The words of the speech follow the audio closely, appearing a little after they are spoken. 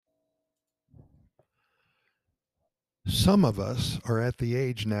Some of us are at the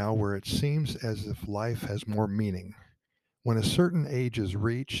age now where it seems as if life has more meaning. When a certain age is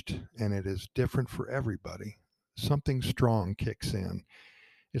reached, and it is different for everybody, something strong kicks in.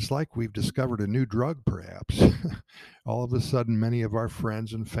 It's like we've discovered a new drug, perhaps. All of a sudden, many of our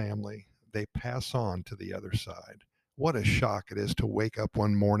friends and family, they pass on to the other side. What a shock it is to wake up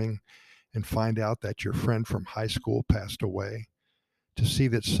one morning and find out that your friend from high school passed away, to see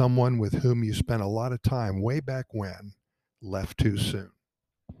that someone with whom you spent a lot of time way back when left too soon.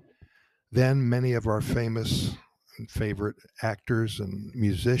 Then many of our famous and favorite actors and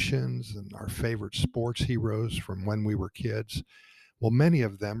musicians and our favorite sports heroes from when we were kids, well, many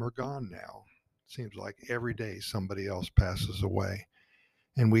of them are gone now. Seems like every day somebody else passes away,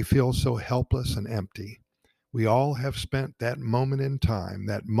 and we feel so helpless and empty. We all have spent that moment in time,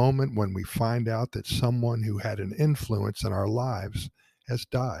 that moment when we find out that someone who had an influence in our lives has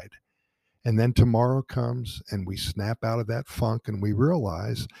died. And then tomorrow comes and we snap out of that funk and we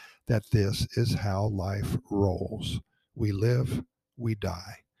realize that this is how life rolls. We live, we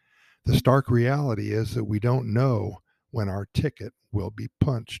die. The stark reality is that we don't know when our ticket will be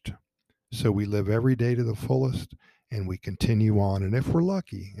punched. So we live every day to the fullest and we continue on. And if we're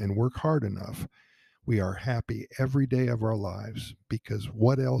lucky and work hard enough, we are happy every day of our lives, because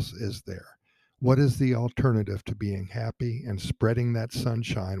what else is there? What is the alternative to being happy and spreading that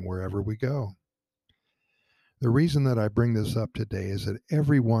sunshine wherever we go? The reason that I bring this up today is that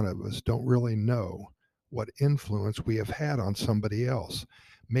every one of us don't really know what influence we have had on somebody else.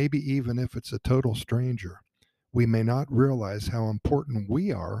 Maybe even if it's a total stranger, we may not realize how important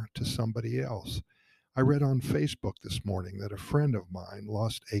we are to somebody else. I read on Facebook this morning that a friend of mine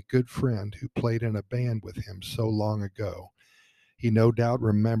lost a good friend who played in a band with him so long ago. He no doubt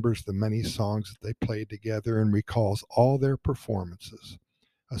remembers the many songs that they played together and recalls all their performances.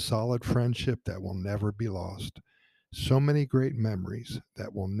 A solid friendship that will never be lost. So many great memories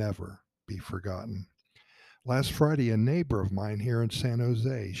that will never be forgotten. Last Friday, a neighbor of mine here in San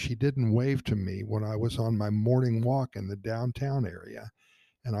Jose, she didn't wave to me when I was on my morning walk in the downtown area,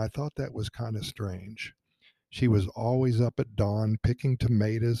 and I thought that was kind of strange. She was always up at dawn picking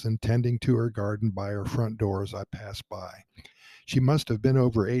tomatoes and tending to her garden by her front door as I passed by. She must have been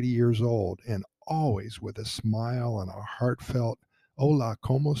over 80 years old, and always with a smile and a heartfelt "Hola,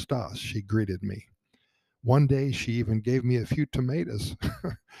 ¿cómo estás?" she greeted me. One day she even gave me a few tomatoes.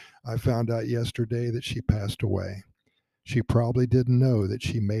 I found out yesterday that she passed away. She probably didn't know that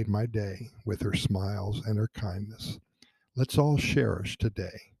she made my day with her smiles and her kindness. Let's all cherish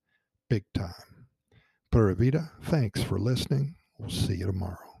today, big time. Pura Vida, thanks for listening. We'll see you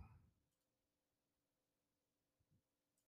tomorrow.